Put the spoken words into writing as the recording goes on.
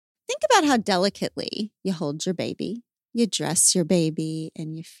think about how delicately you hold your baby, you dress your baby,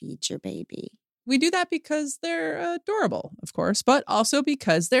 and you feed your baby. We do that because they're adorable, of course, but also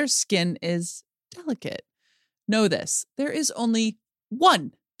because their skin is delicate. Know this, there is only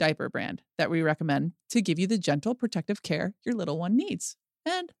one diaper brand that we recommend to give you the gentle protective care your little one needs.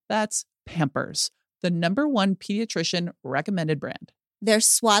 And that's Pampers, the #1 pediatrician recommended brand. Their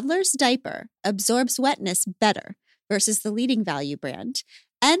Swaddler's diaper absorbs wetness better versus the leading value brand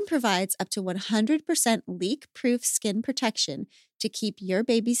and provides up to 100% leak-proof skin protection to keep your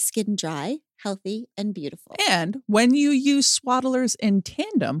baby's skin dry, healthy, and beautiful. And when you use Swaddlers in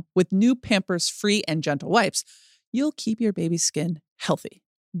tandem with new Pampers Free and Gentle wipes, you'll keep your baby's skin healthy.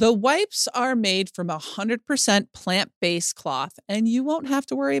 The wipes are made from 100% plant-based cloth, and you won't have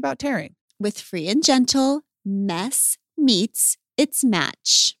to worry about tearing. With Free and Gentle, mess meets its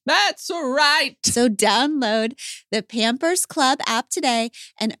match. That's right. So download the Pampers Club app today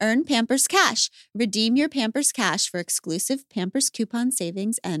and earn Pampers Cash. Redeem your Pampers Cash for exclusive Pampers coupon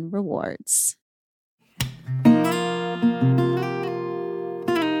savings and rewards.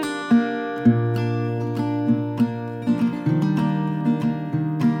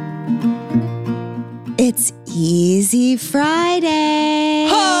 It's Easy Friday.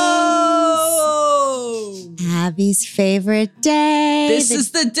 Ho! Abby's favorite day. This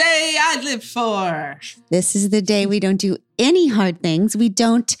is the day I live for. This is the day we don't do any hard things. We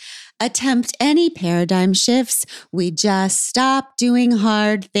don't attempt any paradigm shifts. We just stop doing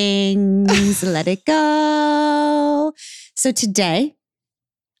hard things. Let it go. So today,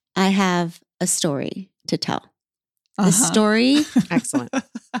 I have a story to tell. The story Excellent.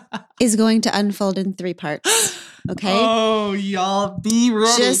 is going to unfold in 3 parts. Okay? Oh, y'all be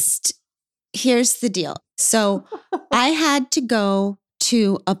ready. Just here's the deal. So I had to go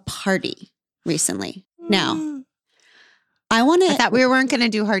to a party recently. Now, I want I to. thought we weren't going to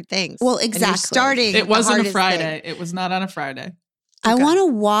do hard things. Well, And you're exactly. starting. It the wasn't a hardest Friday. thing. It was not on a Friday. I Okay. want to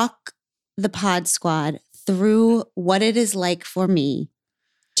walk the pod squad through what it is like for me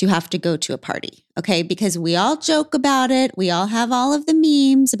to have to go to a party. Okay. Because we all joke about it. We all have all of the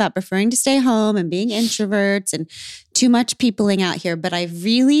memes about preferring to stay home and being introverts and too much peopling out here. But I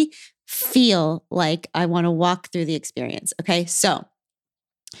really feel like I want to walk through the experience. Okay. So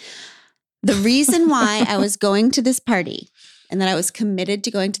the reason why I was going to this party and that I was committed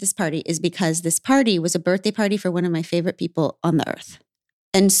to going to this party is because this party was a birthday party for one of my favorite people on the earth.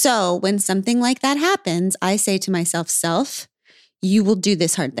 And so when something like that happens, I say to myself, self, you will do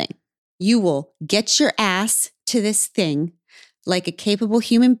this hard thing. You will get your ass to this thing like a capable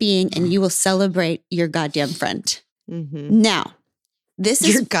human being and you will celebrate your goddamn friend. Mhm. Now, this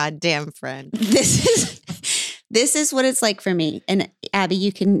Your is goddamn friend. this is what it's like for me. And Abby,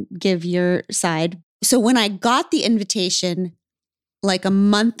 you can give your side. So when I got the invitation like a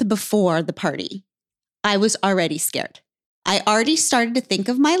month before the party, I was already scared. I already started to think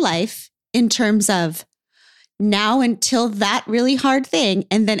of my life in terms of now until that really hard thing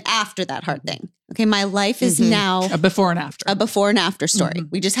and then after that hard thing. Okay, my life is now A before and after. a before and after story. Mhm.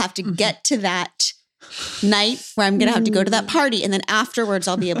 We just have to get to that night where I'm going to have to go to that party and then afterwards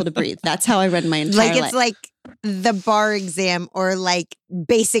I'll be able to breathe. That's how I run my entire Like life. it's like the bar exam or like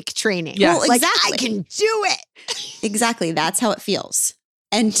basic training. Yes. Well, Like exactly. I can do it. Exactly. That's how it feels.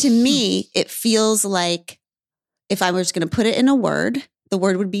 And to me, it feels like if I was going to put it in a word, the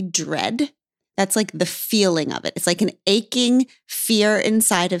word would be dread. That's like the feeling of it. It's like an aching fear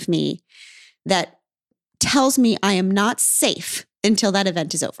inside of me that tells me I am not safe until that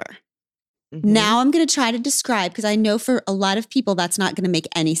event is over. Mhm. Now I'm going to try to describe, because I know for a lot of people, that's not going to make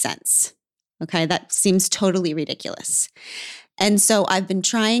any sense. Okay. That seems totally ridiculous. And so I've been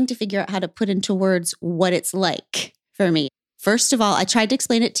trying to figure out how to put into words what it's like for me. First of all, I tried to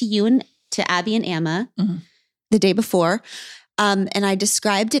explain it to you and to Abby and Emma the day before. And I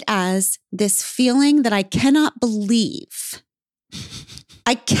described it as this feeling that I cannot believe.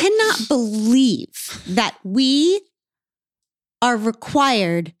 I cannot believe that we are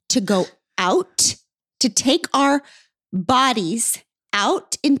required to go out, to take our bodies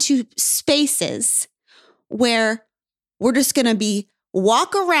out into spaces where we're just going to be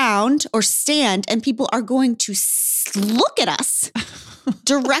walk around or stand and people are going to look at us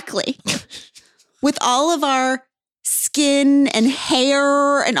directly with all of our skin and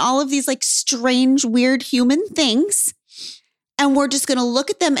hair and all of these like strange, weird human things. And we're just going to look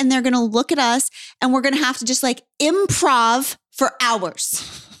at them and they're going to look at us and we're going to have to just like improv for hours.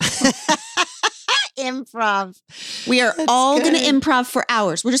 Improv. We are That's all going to good. improv for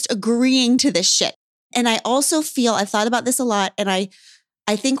hours. We're just agreeing to this shit. And I also feel, I've thought about this a lot. And I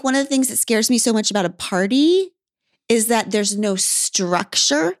think one of the things that scares me so much about a party is that there's no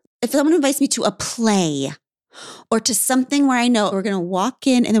structure. if someone invites me to a play or to something where I know we're going to walk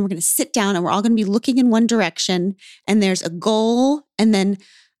in and then we're going to sit down and we're all going to be looking in one direction and there's a goal and then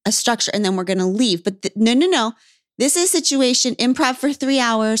a structure and then we're going to leave. But no. This is a situation, improv for 3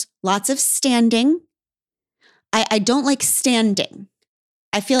 hours, lots of standing. I don't like standing.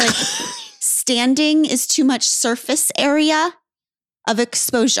 I feel like standing is too much surface area of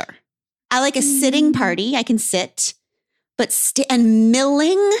exposure. I like a sitting party. I can sit, but and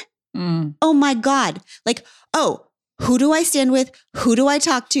milling. Oh my God. Like, oh, who do I stand with? Who do I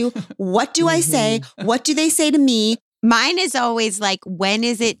talk to? What do I say? What do they say to me? Mine is always like, when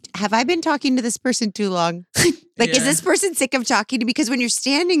is it? Have I been talking to this person too long? Like, is this person sick of talking to me? Because when you're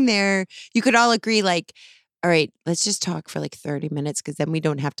standing there, you could all agree like, all right, let's just talk for like 30 minutes because then we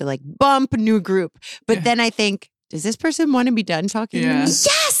don't have to like bump a new group. But then I think, does this person want to be done talking to me?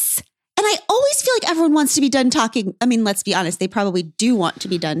 Yes. And I always feel like everyone wants to be done talking. I mean, let's be honest. They probably do want to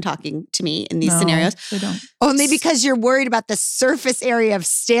be done talking to me in these scenarios. They don't. Only because you're worried about the surface area of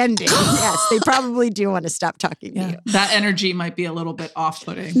standing. Yes, they probably do want to stop talking to you. That energy might be a little bit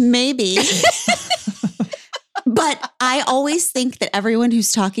off-putting. Maybe. But I always think that everyone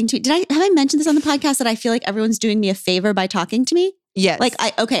who's talking to me, have I mentioned this on the podcast that I feel like everyone's doing me a favor by talking to me? Yes.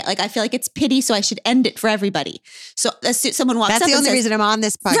 I feel like it's pity, so I should end it for everybody. So someone walks up That's the and only says, reason I'm on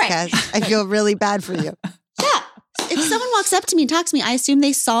this podcast. Right. I feel really bad for you. Yeah. If someone walks up to me and talks to me, I assume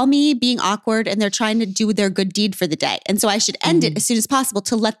they saw me being awkward and they're trying to do their good deed for the day. And so I should end it as soon as possible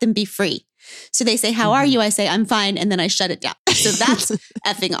to let them be free. So they say, how are you? I say, I'm fine. And then I shut it down. So that's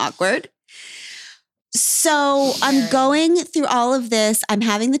effing awkward. So I'm going through all of this. I'm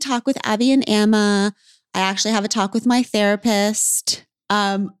having the talk with Abby and Emma. I actually have a talk with my therapist.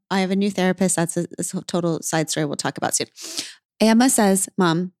 I have a new therapist. That's a total side story we'll talk about soon. Emma says,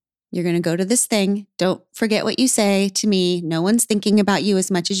 Mom, you're going to go to this thing. Don't forget what you say to me. No one's thinking about you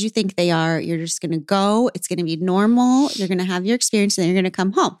as much as you think they are. You're just going to go. It's going to be normal. You're going to have your experience and then you're going to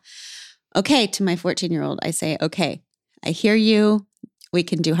come home. Okay, to my 14-year-old, I say, okay, I hear you. We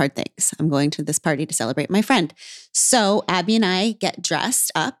can do hard things. I'm going to this party to celebrate my friend. So Abby and I get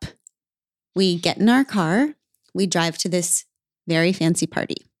dressed up. We get in our car. We drive to this very fancy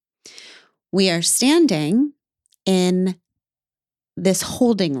party. We are standing in this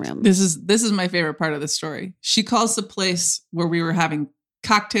holding room. This is my favorite part of the story. She calls the place where we were having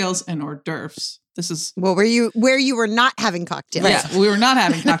cocktails and hors d'oeuvres. This is where you were not having cocktails. Yeah, we were not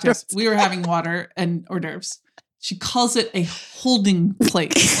having cocktails. We were having water and hors d'oeuvres. She calls it a holding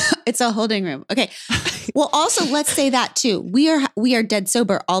place. It's a holding room. Okay. Well, also let's say that too. We are dead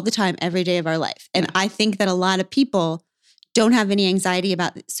sober all the time, every day of our life. And I think that a lot of people don't have any anxiety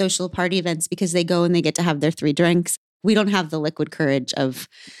about social party events because they go and they get to have their 3 drinks. We don't have the liquid courage of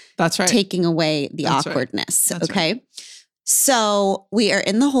taking away the awkwardness. That's okay. Right. So we are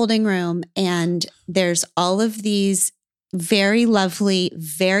in the holding room and there's all of these very lovely,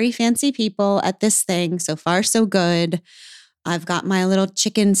 very fancy people at this thing. So far, so good. I've got my little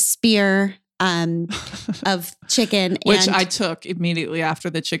chicken spear of chicken. Which I took immediately after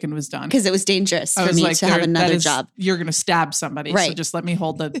the chicken was done. Because it was dangerous for me to have another job. You're going to stab somebody. Right. So just let me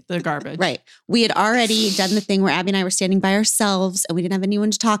hold the garbage. Right. We had already done the thing where Abby and I were standing by ourselves and we didn't have anyone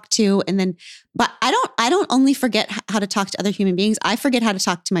to talk to. And then, but I don't only forget how to talk to other human beings. I forget how to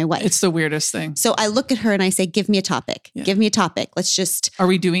talk to my wife. It's the weirdest thing. So I look at her and I say, give me a topic. Yeah. Give me a topic. Let's just. Are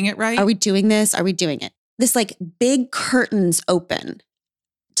we doing it right? Are we doing this? Are we doing it? This like big curtains open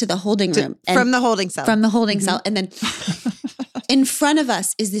to the holding room. From the holding cell. From the holding cell. And then in front of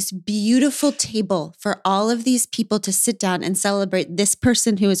us is this beautiful table for all of these people to sit down and celebrate this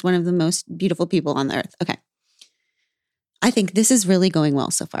person who is one of the most beautiful people on the earth. Okay. I think this is really going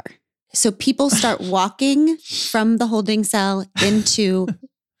well so far. So people start walking from the holding cell into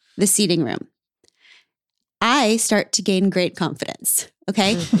the seating room. I start to gain great confidence.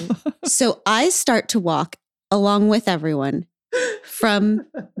 Okay. So I start to walk along with everyone from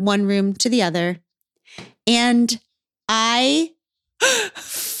one room to the other. And I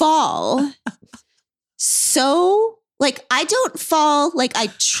fall so, like, I don't fall like I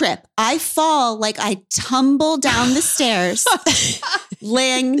trip. I fall like I tumble down the stairs,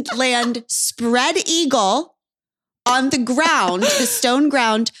 land spread eagle on the ground, the stone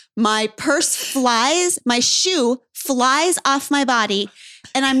ground. My purse flies, my shoe flies off my body.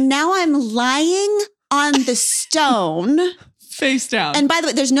 And I'm lying on the stone. Face down. And by the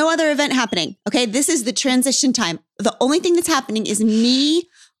way, there's no other event happening. Okay. This is the transition time. The only thing that's happening is me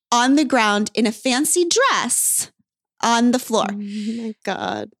on the ground in a fancy dress on the floor. Oh my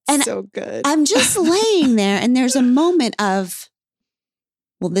God. And so good. I'm just laying there and there's a moment of,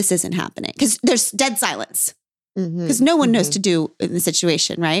 well, this isn't happening because there's dead silence. because no one knows to do in the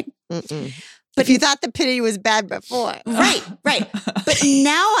situation, right? But you thought the pity was bad before. Right. But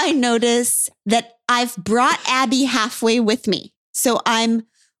now I notice that I've brought Abby halfway with me. So I'm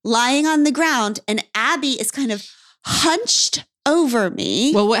lying on the ground and Abby is kind of hunched over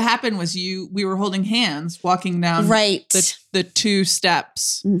me. Well, what happened was we were holding hands walking down the 2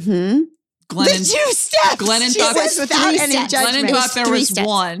 steps. Mm-hmm. The 2 steps. Glennon thought without any judgment. Glennon thought there was steps.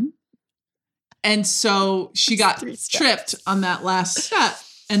 1. And so she got tripped on that last step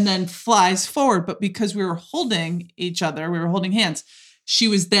and then flies forward. But because we were holding each other, we were holding hands, she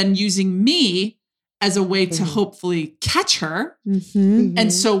was then using me as a way to hopefully catch her.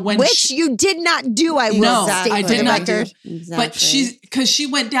 And so Which you did not do, I will state I did not do. Exactly. But because she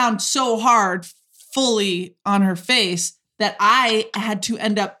went down so hard, fully on her face, that I had to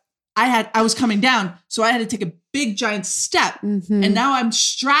end up, I was coming down, so I had to take a big giant step. And now I'm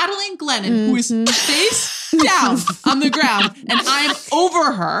straddling Glennon, who is face down on the ground, and I am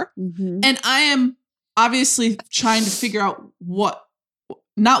over her. And I am obviously trying to figure out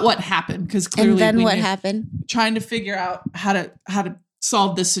not what happened, because clearly. And then what happened? Trying to figure out how to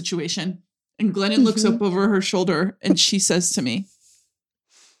solve this situation. And Glennon looks up over her shoulder and she says to me,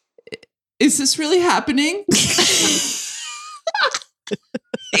 "Is this really happening?"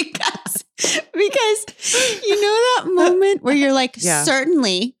 Because you know that moment where you're like,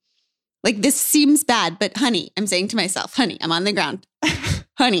 certainly, like this seems bad, but honey, I'm saying to myself, honey, I'm on the ground.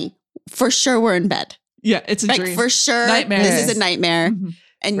 Honey, for sure we're in bed. Yeah, it's a dream. For sure, Nightmare. This is a nightmare.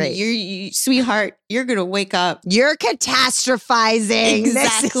 And you, sweetheart, you're going to wake up. You're catastrophizing.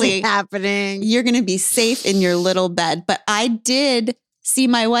 Exactly. This is happening. You're going to be safe in your little bed. But I did see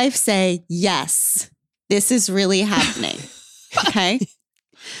my wife say, yes, this is really happening. Okay.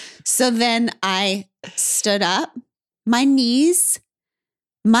 So then I stood up. My knees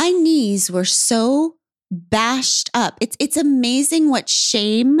were so bashed up. It's amazing what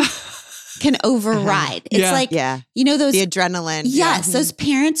shame can override. It's like, you know, those the adrenaline. Yes, those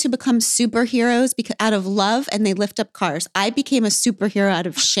parents who become superheroes out of love and they lift up cars. I became a superhero out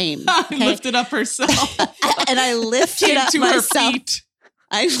of shame. Okay? Lifted up herself. And I lifted up myself. Her feet.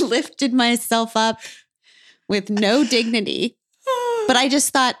 I lifted myself up with no dignity. But I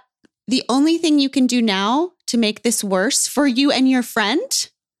just thought, the only thing you can do now to make this worse for you and your friend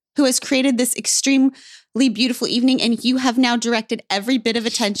who has created this extremely beautiful evening, and you have now directed every bit of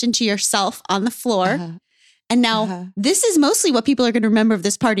attention to yourself on the floor. And now this is mostly what people are going to remember of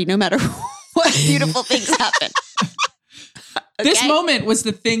this party, no matter what beautiful things happen. This moment was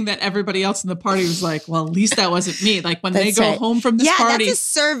the thing that everybody else in the party was like, well, at least that wasn't me. Like when they go home from this party, that's a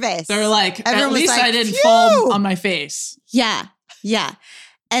service. They're like, Everyone at least like, I didn't fall on my face. Yeah.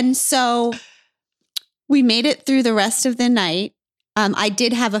 And so we made it through the rest of the night. I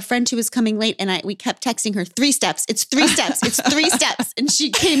did have a friend who was coming late, and we kept texting her 3 steps. It's 3 steps. It's 3 steps. And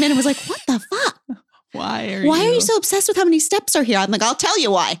she came in and was like, what the fuck? Why are you so obsessed with how many steps are here? I'm like, I'll tell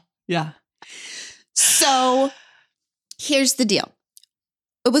you why. Yeah. So here's the deal.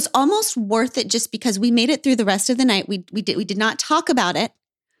 It was almost worth it just because we made it through the rest of the night. We did not talk about it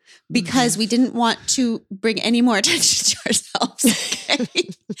because we didn't want to bring any more attention to ourselves. Okay?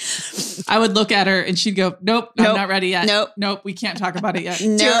 I would look at her and she'd go, nope, I'm not ready yet. Nope, we can't talk about it yet.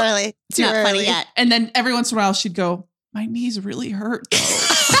 Too early. It's not funny yet. And then every once in a while she'd go, my knees really hurt though.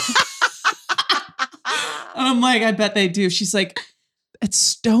 And I'm like, I bet they do. She's like, it's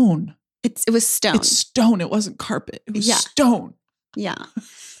stone. It was stone. It's stone. It wasn't carpet. It was stone. Yeah.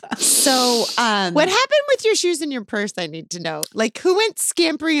 So, what happened with your shoes and your purse? I need to know. Like, who went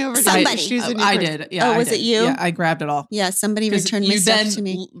scampering over to your shoes and your I purse? did. Yeah. Oh, was it you? Yeah, I grabbed it all. Yeah, somebody returned my stuff to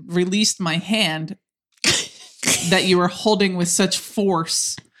me. You then released my hand that you were holding with such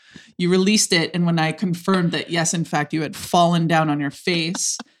force. You released it, and when I confirmed that, yes, in fact, you had fallen down on your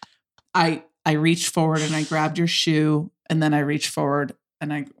face, I reached forward and I grabbed your shoe, and then I reached forward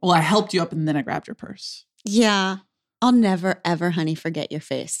and I helped you up, and then I grabbed your purse. Yeah. I'll never, ever, honey, forget your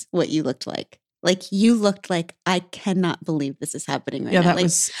face, what you looked like. Like, you looked like, I cannot believe this is happening right now. That like,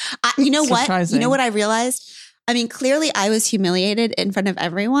 was you know surprising. what? You know what I realized? I mean, clearly I was humiliated in front of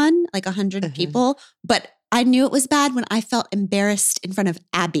everyone, like 100 people, but I knew it was bad when I felt embarrassed in front of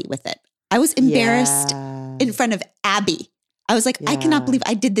Abby with it. I was embarrassed in front of Abby. I was like, I cannot believe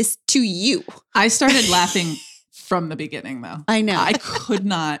I did this to you. I started laughing from the beginning, though. I know. I could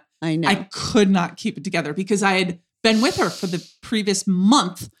not. I know. I could not keep it together because I had been with her for the previous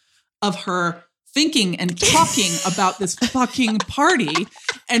month of her thinking and talking about this fucking party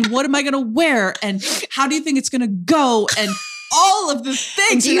and what am I going to wear and how do you think it's going to go and all of the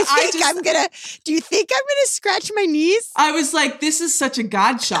things. Do you think I'm gonna scratch my knees? I was like, this is such a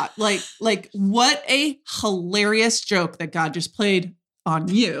God shot. Like what a hilarious joke that God just played on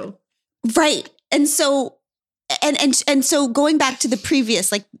you. Right. And so, and so going back to the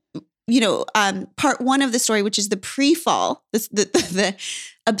previous, like, part one of the story, which is the pre-fall, the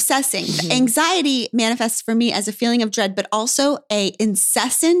obsessing, the anxiety manifests for me as a feeling of dread, but also a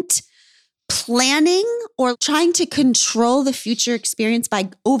incessant planning or trying to control the future experience by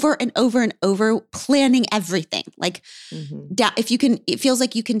over and over and over planning everything. Like if you can, it feels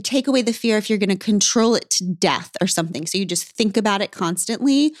like you can take away the fear if you're going to control it to death or something. So you just think about it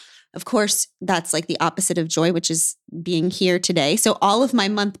constantly. Of course, that's like the opposite of joy, which is being here today. So all of my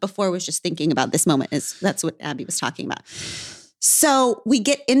month before was just thinking about this moment. That's what Abby was talking about. So we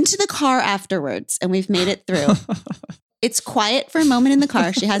get into the car afterwards and we've made it through. It's quiet for a moment in the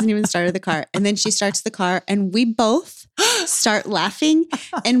car. She hasn't even started the car. And then she starts the car and we both start laughing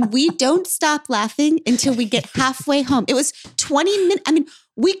and we don't stop laughing until we get halfway home. It was 20 minutes. I mean,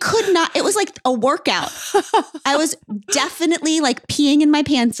 we could not, it was like a workout. I was definitely like peeing in my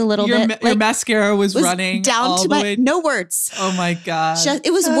pants a little bit. Your mascara was running down all to the my, way. no words. Oh my God.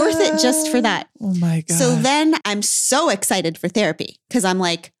 It was worth it just for that. Oh my God. So then I'm so excited for therapy because I'm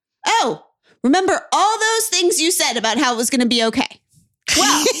like, oh, remember all those things you said about how it was going to be okay.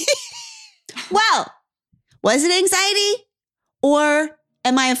 Well, was it anxiety or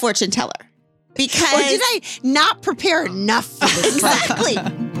am I a fortune teller? Because or did I not prepare enough for this? Exactly.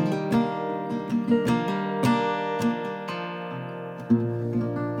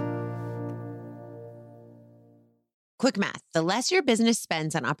 Quick math. The less your business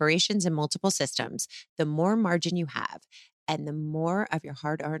spends on operations and multiple systems, the more margin you have and the more of your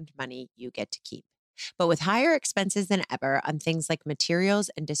hard-earned money you get to keep. But with higher expenses than ever on things like materials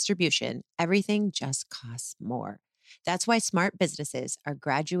and distribution, everything just costs more. That's why smart businesses are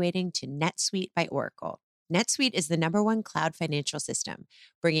graduating to NetSuite by Oracle. NetSuite is the #1 cloud financial system,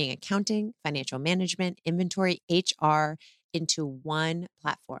 bringing accounting, financial management, inventory, HR into one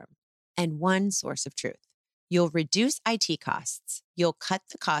platform and one source of truth. You'll reduce IT costs, you'll cut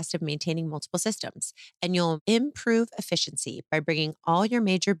the cost of maintaining multiple systems, and you'll improve efficiency by bringing all your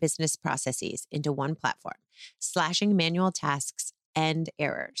major business processes into one platform, slashing manual tasks and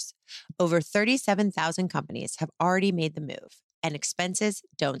errors. Over 37,000 companies have already made the move, and expenses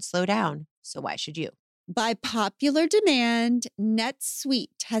don't slow down, so why should you? By popular demand,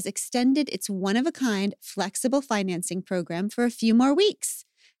 NetSuite has extended its one-of-a-kind flexible financing program for a few more weeks.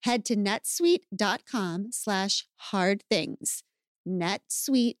 Head to netsuite.com/hardthings.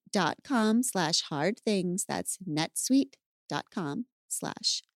 netsuite.com/hardthings. That's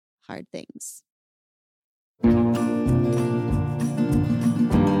netsuite.com/hardthings.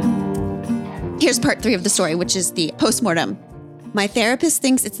 Here's part 3 of the story, which is the postmortem. My therapist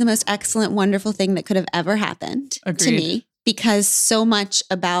thinks it's the most excellent, wonderful thing that could have ever happened to me because so much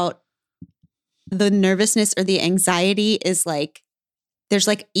about the nervousness or the anxiety is like, there's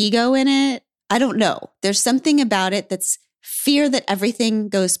like ego in it. I don't know. There's something about it that's fear that everything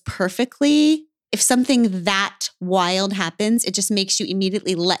goes perfectly. If something that wild happens, it just makes you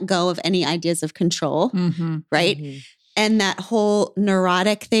immediately let go of any ideas of control, right? Mm-hmm. And that whole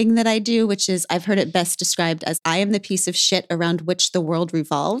neurotic thing that I do, which is, I've heard it best described as, I am the piece of shit around which the world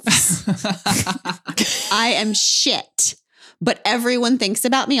revolves. I am shit, but everyone thinks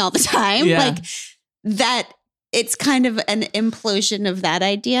about me all the time. Yeah. Like that, it's kind of an implosion of that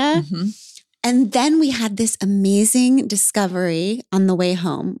idea. Mm-hmm. And then we had this amazing discovery on the way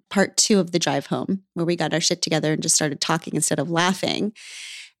home, part 2 of the drive home, where we got our shit together and just started talking instead of laughing.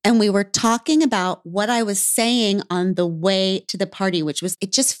 And we were talking about what I was saying on the way to the party, which was,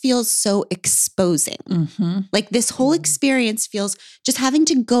 it just feels so exposing. Mm-hmm. Like this whole experience feels, just having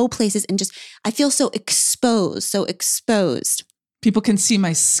to go places and just, I feel so exposed. People can see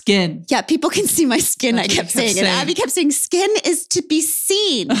my skin. Yeah, people can see my skin, I kept saying. And Abby kept saying, skin is to be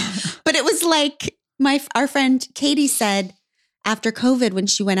seen. But it was like our friend Katie said after COVID, when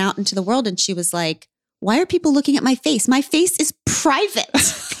she went out into the world and she was like, why are people looking at my face? My face is private.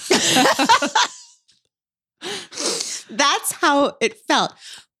 That's how it felt.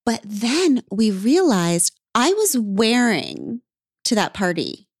 But then we realized I was wearing to that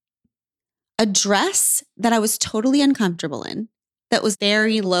party a dress that I was totally uncomfortable in, that was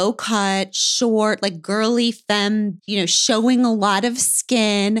very low cut, short, like girly femme, showing a lot of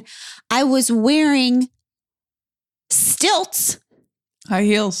skin. I was wearing stilts. High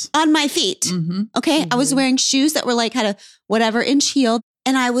heels. On my feet. Mm-hmm. Okay. Mm-hmm. I was wearing shoes that were like had a whatever inch heel.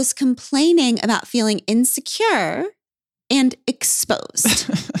 And I was complaining about feeling insecure and exposed.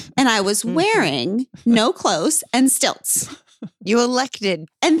 And I was wearing no clothes and stilts. You elected.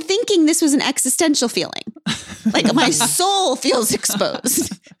 and thinking this was an existential feeling. Like my soul feels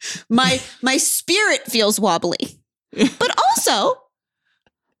exposed. My spirit feels wobbly. But also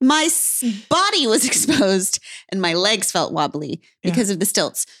my body was exposed and my legs felt wobbly because of the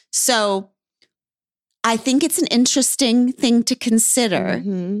stilts. So I think it's an interesting thing to consider.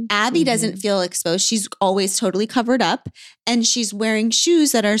 Abby doesn't feel exposed. She's always totally covered up and she's wearing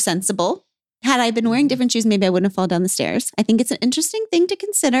shoes that are sensible. Had I been wearing different shoes, maybe I wouldn't have fallen down the stairs. I think it's an interesting thing to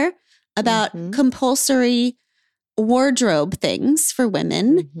consider about compulsory wardrobe things for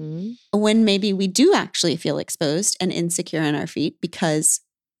women when maybe we do actually feel exposed and insecure on our feet because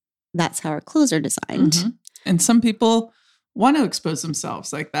that's how our clothes are designed. And some people want to expose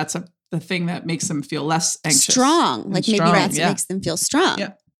themselves. Like that's the thing that makes them feel less anxious. Strong. Like maybe that's what makes them feel strong.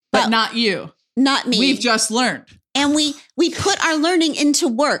 Yeah. But not you. Not me. We've just learned. And we put our learning into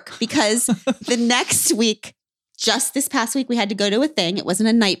work because the next week, just this past week, we had to go to a thing. It wasn't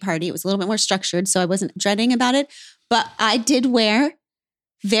a night party. It was a little bit more structured. So I wasn't dreading about it. But I did wear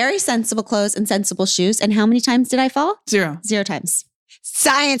very sensible clothes and sensible shoes. And how many times did I fall? 0. 0 times.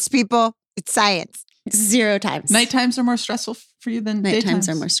 Science, people. It's science. 0 times. Night times are more stressful for you than Night daytimes? times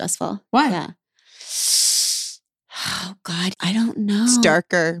are more stressful. Why? Yeah. Oh God, I don't know. It's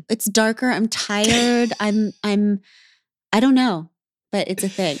darker. It's darker. I'm tired. I don't know, but it's a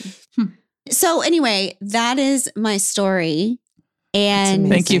thing. So anyway, that is my story. And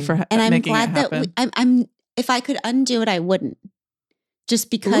thank you for and I'm making glad it that happen. I'm if I could undo it, I wouldn't. Just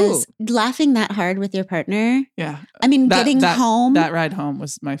because laughing that hard with your partner. Yeah. I mean, getting home. That ride home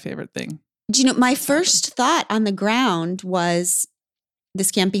was my favorite thing. Do you know, my first thought on the ground was,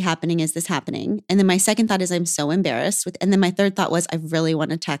 this can't be happening. Is this happening? And then my second thought is, I'm so embarrassed. And then my third thought was, I really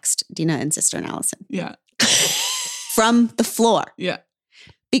want to text Dina and Sister and Allison. Yeah. From the floor. Yeah.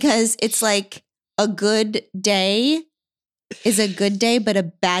 Because it's like a good day is a good day, but a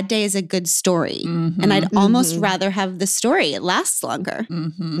bad day is a good story. And I'd almost rather have the story. It lasts longer.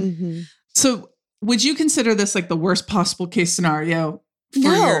 So would you consider this like the worst possible case scenario?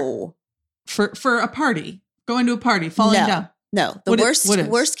 For a party, going to a party, falling down? No, the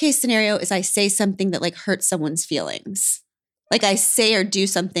worst case scenario is I say something that like hurts someone's feelings. Like I say or do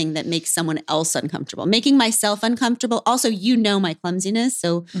something that makes someone else uncomfortable, making myself uncomfortable. Also, you know my clumsiness.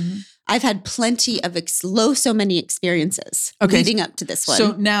 So I've had plenty of so many experiences leading up to this one.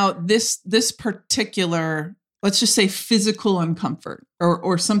 So now this particular, let's just say physical uncomfort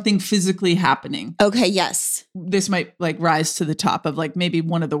or something physically happening. Okay, yes. This might like rise to the top of like maybe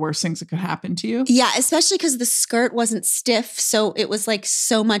one of the worst things that could happen to you. Yeah, especially because the skirt wasn't stiff. So it was like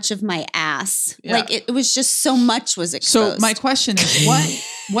so much of my ass. Yeah. Like it was just so much was exposed. So my question is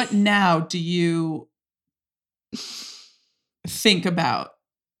what now do you think about?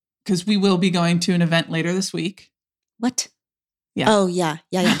 Because we will be going to an event later this week. What? Yeah. Oh, yeah.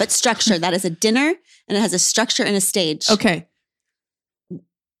 But structure. That is a dinner and it has a structure and a stage. Okay.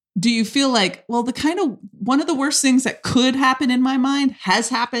 Do you feel like, well, the kind of one of the worst things that could happen in my mind has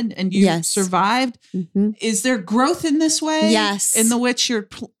happened and you survived? Is there growth in this way? Yes. In the which you're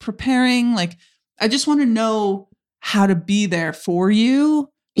preparing? Like, I just want to know how to be there for you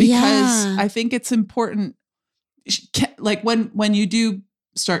because I think it's important. Like when you do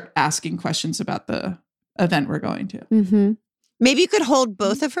start asking questions about the event we're going to. Maybe you could hold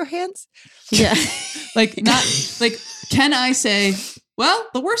both of her hands. Yeah. Can I say, well,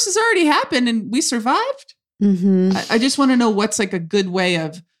 the worst has already happened and we survived? I just want to know what's like a good way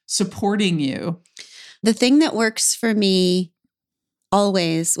of supporting you. The thing that works for me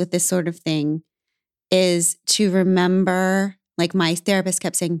always with this sort of thing is to remember, like my therapist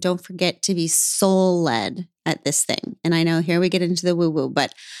kept saying, don't forget to be soul-led at this thing. And I know here we get into the woo-woo,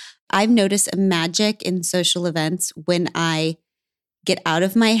 but I've noticed a magic in social events when I get out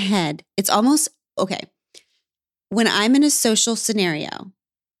of my head. It's almost, okay, when I'm in a social scenario,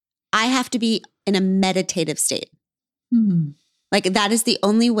 I have to be in a meditative state. Like that is the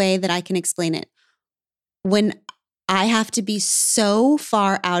only way that I can explain it. When I have to be so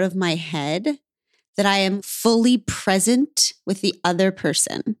far out of my head that I am fully present with the other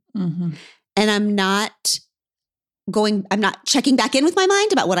person. And I'm not checking back in with my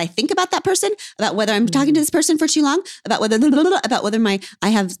mind about what I think about that person, about whether I'm talking to this person for too long, about whether I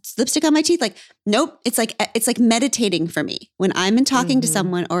have lipstick on my teeth. Like, nope. It's like meditating for me. When I'm in talking to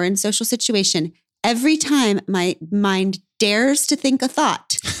someone or in social situation, every time my mind dares to think a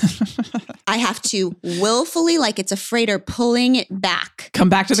thought, I have to willfully, like it's a freighter, pulling it back. Come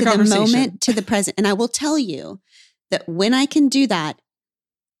back to the conversation. The moment, to the present. And I will tell you that when I can do that,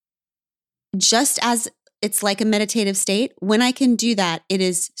 just as it's like a meditative state, when I can do that, it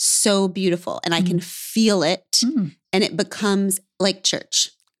is so beautiful and I can feel it and it becomes like church.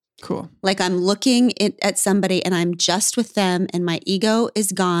 Cool. Like I'm looking at somebody and I'm just with them and my ego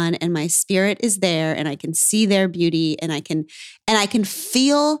is gone and my spirit is there and I can see their beauty and I can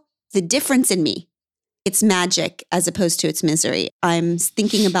feel the difference in me. It's magic as opposed to its misery. I'm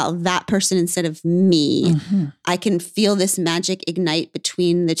thinking about that person instead of me. Mm-hmm. I can feel this magic ignite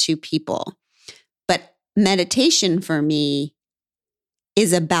between the two people. But meditation for me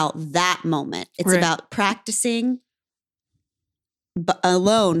is about that moment. It's Right. about practicing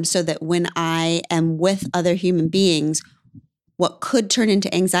alone so that when I am with other human beings, what could turn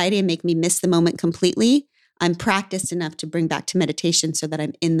into anxiety and make me miss the moment completely, I'm practiced enough to bring back to meditation so that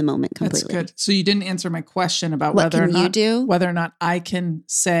I'm in the moment completely. That's good. So you didn't answer my question about What whether can or not I can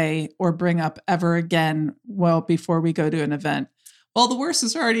say or bring up ever again, well, before we go to an event. Well, the worst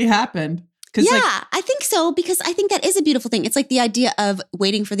has already happened. Yeah, I think so, because I think that is a beautiful thing. It's like the idea of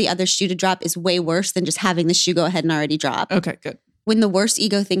waiting for the other shoe to drop is way worse than just having the shoe go ahead and already drop. Okay, good. When the worst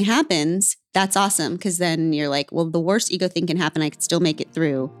ego thing happens, that's awesome, because then you're like, well, the worst ego thing can happen. I could still make it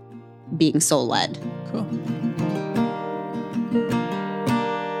through being soul-led. Cool.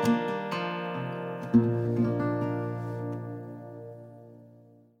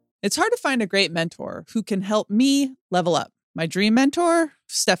 It's hard to find a great mentor who can help me level up. My dream mentor,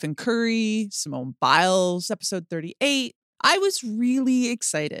 Stephen Curry, Simone Biles, episode 38. I was really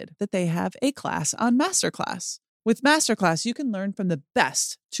excited that they have a class on Masterclass. With Masterclass, you can learn from the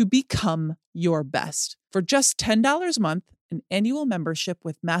best to become your best. For just $10 a month, an annual membership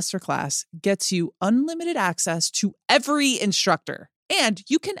with Masterclass gets you unlimited access to every instructor. And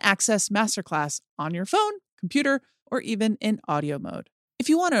you can access Masterclass on your phone, computer, or even in audio mode. If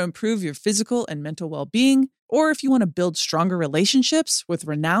you want to improve your physical and mental well-being, or if you want to build stronger relationships with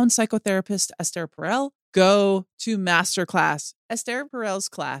renowned psychotherapist Esther Perel, go to Masterclass. Esther Perel's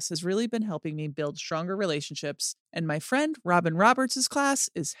class has really been helping me build stronger relationships, and my friend Robin Roberts' class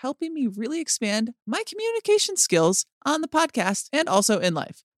is helping me really expand my communication skills on the podcast and also in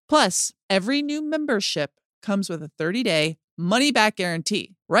life. Plus, every new membership comes with a 30-day money-back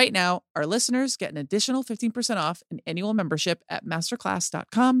guarantee. Right now, our listeners get an additional 15% off an annual membership at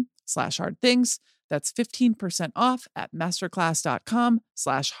masterclass.com/hardthings. That's 15% off at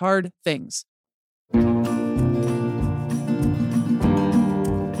masterclass.com/hardthings.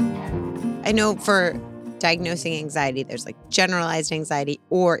 I know for diagnosing anxiety, there's like generalized anxiety,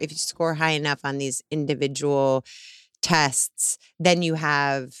 or if you score high enough on these individual tests, then you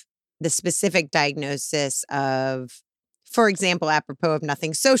have the specific diagnosis of, for example, apropos of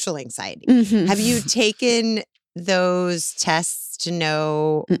nothing, social anxiety. Mm-hmm. Have you taken those tests to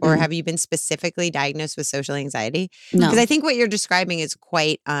know, or have you been specifically diagnosed with social anxiety? No. Because I think what you're describing is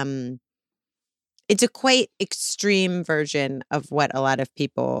quite, it's a quite extreme version of what a lot of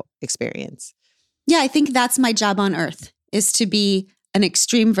people experience. Yeah, I think that's my job on earth, is to be an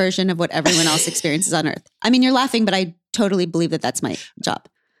extreme version of what everyone else experiences on earth. I mean, you're laughing, but I totally believe that that's my job.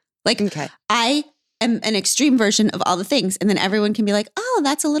 Like, Okay. I am an extreme version of all the things. And then everyone can be like, oh,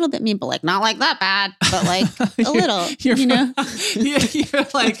 that's a little bit mean, but like, not like that bad, but like a little, you know? You're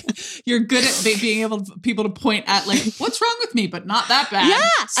like, you're good at being able to, people to point at like, what's wrong with me, but not that bad.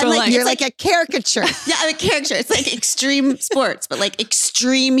 Yeah. So I'm like, You're like a caricature. Yeah, I'm a caricature. It's like extreme sports, but like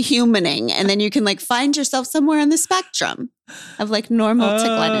extreme humaning. And then you can like find yourself somewhere on the spectrum of like normal to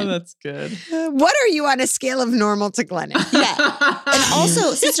Glennon. That's good. What are you on a scale of normal to Glennon? Yeah. And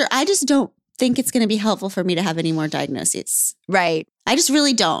also, sister, I just don't think it's going to be helpful for me to have any more diagnoses. Right. I just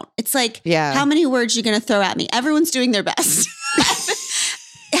really don't. It's like, Yeah. how many words are you going to throw at me? Everyone's doing their best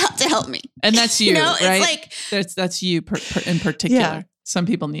to help me. And that's you, know, right? it's like, that's you in particular. Yeah. Some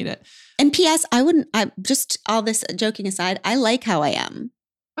people need it. and P.S., I just all this joking aside, I like how I am.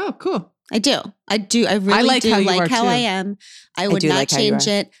 Oh, cool. I do. I really like do how you like are, how too. I am. I would do not like how you change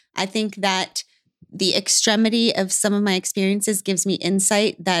are. it. I think that the extremity of some of my experiences gives me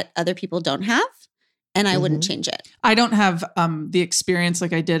insight that other people don't have, and I wouldn't change it. I don't have the experience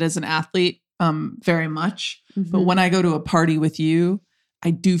like I did as an athlete very much. But Mhm. when I go to a party with you,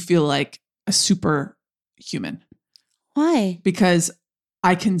 I do feel like a superhuman Why? because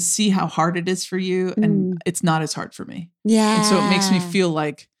I can see how hard it is for you and it's not as hard for me. Yeah. And so it makes me feel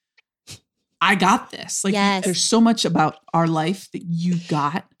like I got this. Like Yes. there's so much about our life that you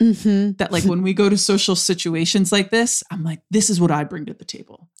got Mhm. that like when we go to social situations like this, I'm like, this is what I bring to the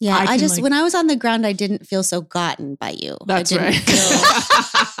table. Yeah, I can, just like- when I was on the ground, I didn't feel so gotten by you. That's I didn't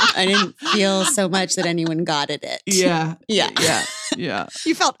right. I didn't feel so much that anyone godded it. Yeah. Yeah. Yeah. Yeah.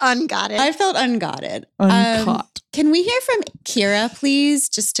 You felt ungodded. I felt ungodded. Uncaught. Can we hear from Kira, please,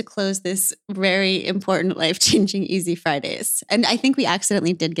 just to close this very important, life-changing Easy Fridays? And I think we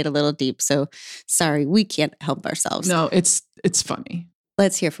accidentally did get a little deep, so sorry, we can't help ourselves. No, it's funny.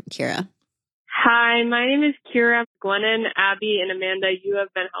 Let's hear from Kira. Hi, my name is Kira. Glennon, Abby, and Amanda, you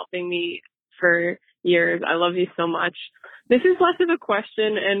have been helping me for years. I love you so much. This is less of a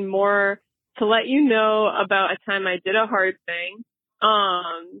question and more to let you know about a time I did a hard thing.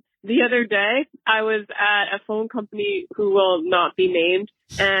 The other day, I was at a phone company who will not be named,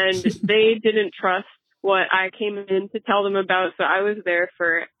 and they didn't trust what I came in to tell them about, so I was there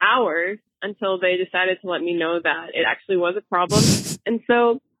for hours until they decided to let me know that it actually was a problem. And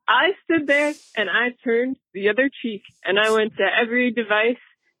so I stood there and I turned the other cheek, and I went to every device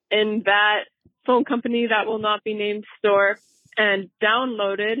in that phone company that will not be named store and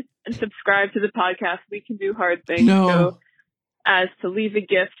downloaded and subscribed to the podcast We Can Do Hard Things. No. So as to leave a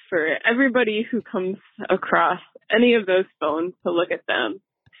gift for everybody who comes across any of those phones to look at them.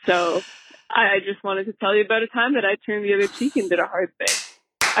 So I just wanted to tell you about a time that I turned the other cheek and did a hard thing.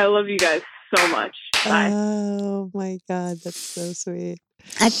 I love you guys so much. Bye. Oh my God, that's so sweet.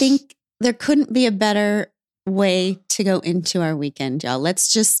 I think there couldn't be a better way to go into our weekend, y'all.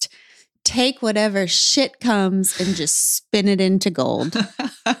 Let's just take whatever shit comes and just spin it into gold.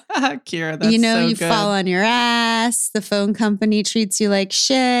 Kira, that's so you good. fall on your ass. The phone company treats you like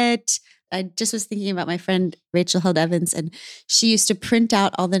shit. I just was thinking about my friend Rachel Held Evans, and she used to print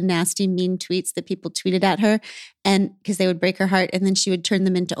out all the nasty, mean tweets that people tweeted at her, and because they would break her heart, and then she would turn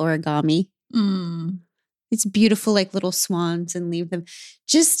them into origami. It's beautiful, like little swans, and leave them.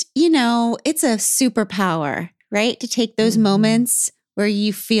 Just, it's a superpower, right? To take those moments where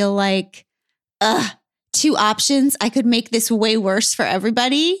you feel like, two options. I could make this way worse for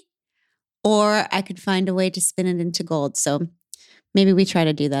everybody, or I could find a way to spin it into gold. So maybe we try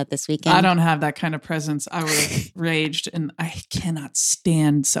to do that this weekend. I don't have that kind of presence. I would have raged, and I cannot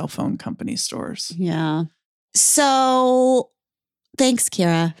stand cell phone company stores. Yeah. So thanks,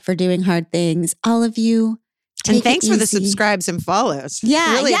 Kira, for doing hard things. All of you. And thanks for the easy. subscribes and follows.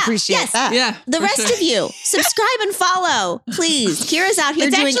 Yeah, really yeah, appreciate yes. that. Yeah. The rest of you, subscribe and follow, please. Kira's out here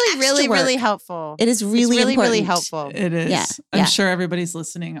It's doing actually extra really, work. really helpful. It is really, it's really, important. really helpful. It is. Yeah, I'm yeah. sure everybody's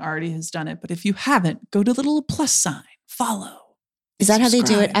listening already has done it. But if you haven't, go to the little plus sign, follow. Is that how they do it?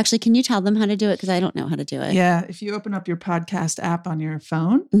 Subscribe. Actually, can you tell them how to do it? Because I don't know how to do it. Yeah. If you open up your podcast app on your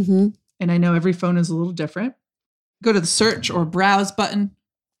phone, Mm-hmm. and I know every phone is a little different, go to the search or browse button.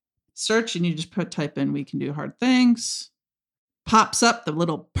 Search, and you just type in We Can Do Hard Things. Pops up the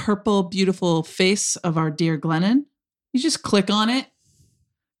little purple, beautiful face of our dear Glennon. You just click on it.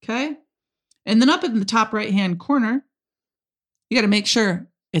 Okay. And then up in the top right-hand corner, you got to make sure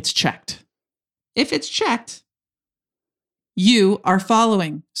it's checked. If it's checked, you are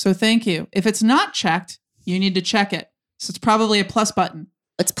following. So thank you. If it's not checked, you need to check it. So it's probably a plus button.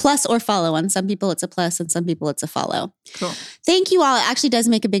 It's plus or follow. On some people, it's a plus, and some people, it's a follow. Cool. Thank you all. It actually does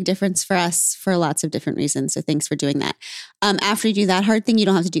make a big difference for us for lots of different reasons. So thanks for doing that. After you do that hard thing, you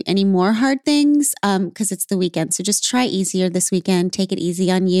don't have to do any more hard things because it's the weekend. So just try easier this weekend. Take it easy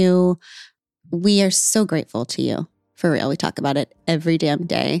on you. We are so grateful to you. For real. We talk about it every damn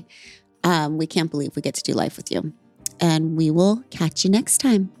day. We can't believe we get to do life with you. And we will catch you next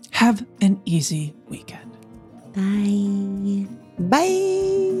time. Have an easy weekend. Bye. Bye.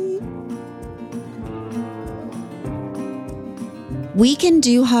 We Can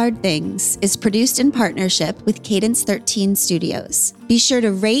Do Hard Things is produced in partnership with Cadence 13 Studios. Be sure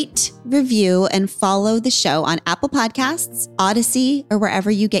to rate, review, and follow the show on Apple Podcasts, Odyssey, or wherever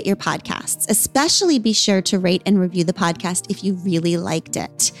you get your podcasts. Especially be sure to rate and review the podcast if you really liked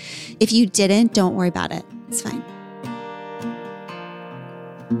it. If you didn't, don't worry about it. It's fine.